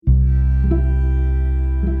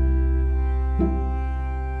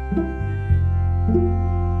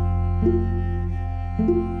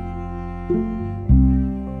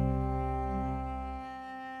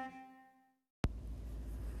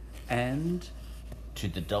to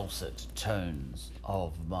the dulcet tones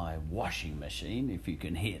of my washing machine, if you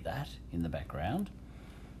can hear that in the background,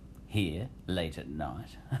 here late at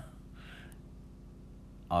night,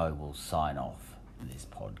 I will sign off this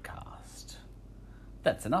podcast.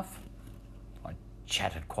 That's enough. I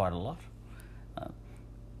chatted quite a lot.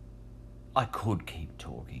 I could keep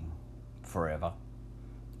talking forever.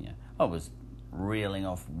 Yeah, I was reeling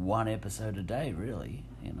off one episode a day, really,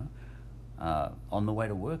 on the way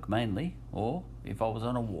to work mainly, or if I was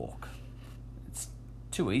on a walk. It's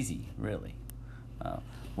too easy, really,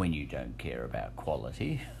 when you don't care about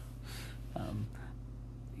quality.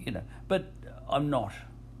 But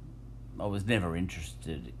I was never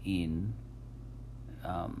interested in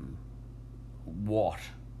what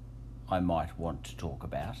I might want to talk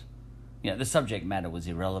about. The subject matter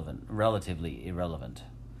was relatively irrelevant.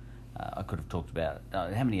 I could have talked about,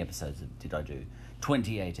 how many episodes did I do?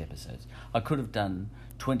 28 episodes. I could have done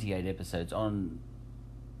 28 episodes on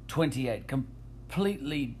 28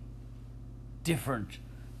 completely different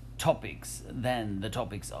topics than the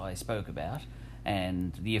topics I spoke about,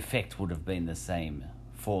 and the effect would have been the same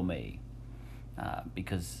for me,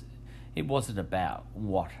 because it wasn't about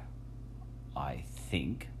what I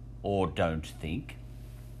think or don't think,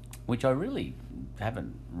 which I really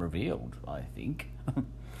haven't revealed, I think.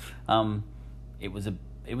 It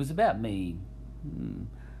was about me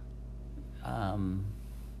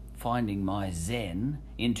finding my zen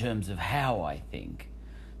in terms of how I think.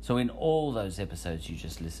 So in all those episodes you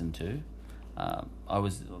just listened to, I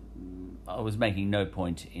was making no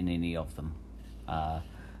point in any of them. I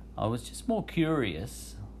was just more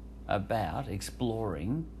curious about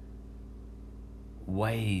exploring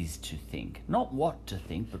ways to think, not what to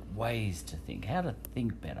think, but ways to think, how to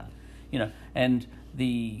think better, and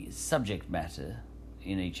the subject matter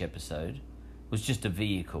in each episode was just a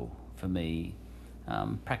vehicle for me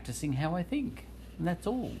practicing how I think, and that's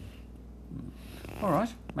all. All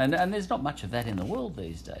right, and there's not much of that in the world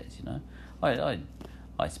these days,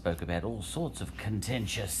 I spoke about all sorts of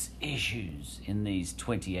contentious issues in these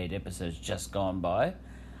 28 episodes just gone by,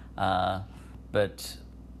 but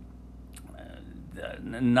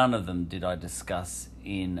none of them did I discuss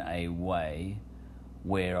in a way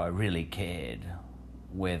where I really cared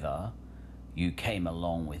whether you came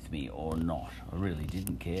along with me or not. I really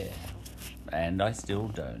didn't care, and I still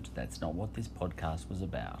don't. That's not what this podcast was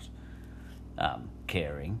about.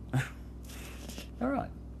 Caring. All right.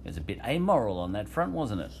 It was a bit amoral on that front,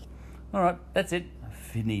 wasn't it? All right, that's it.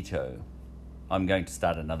 Finito. I'm going to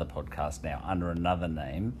start another podcast now under another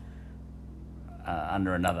name,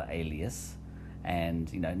 under another alias.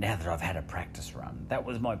 And, now that I've had a practice run, that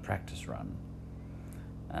was my practice run.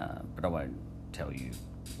 But I won't tell you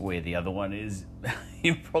where the other one is.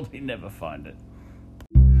 You'll probably never find it.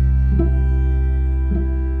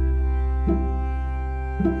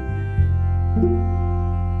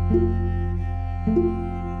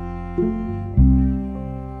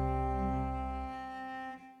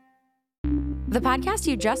 The podcast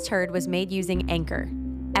you just heard was made using Anchor.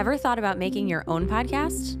 Ever thought about making your own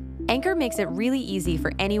podcast? Anchor makes it really easy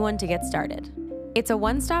for anyone to get started. It's a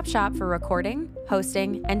one-stop shop for recording,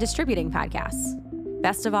 hosting, and distributing podcasts.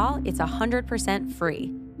 Best of all, it's 100%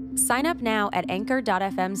 free. Sign up now at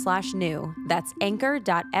anchor.fm/new. That's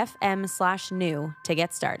anchor.fm/new to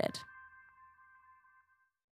get started.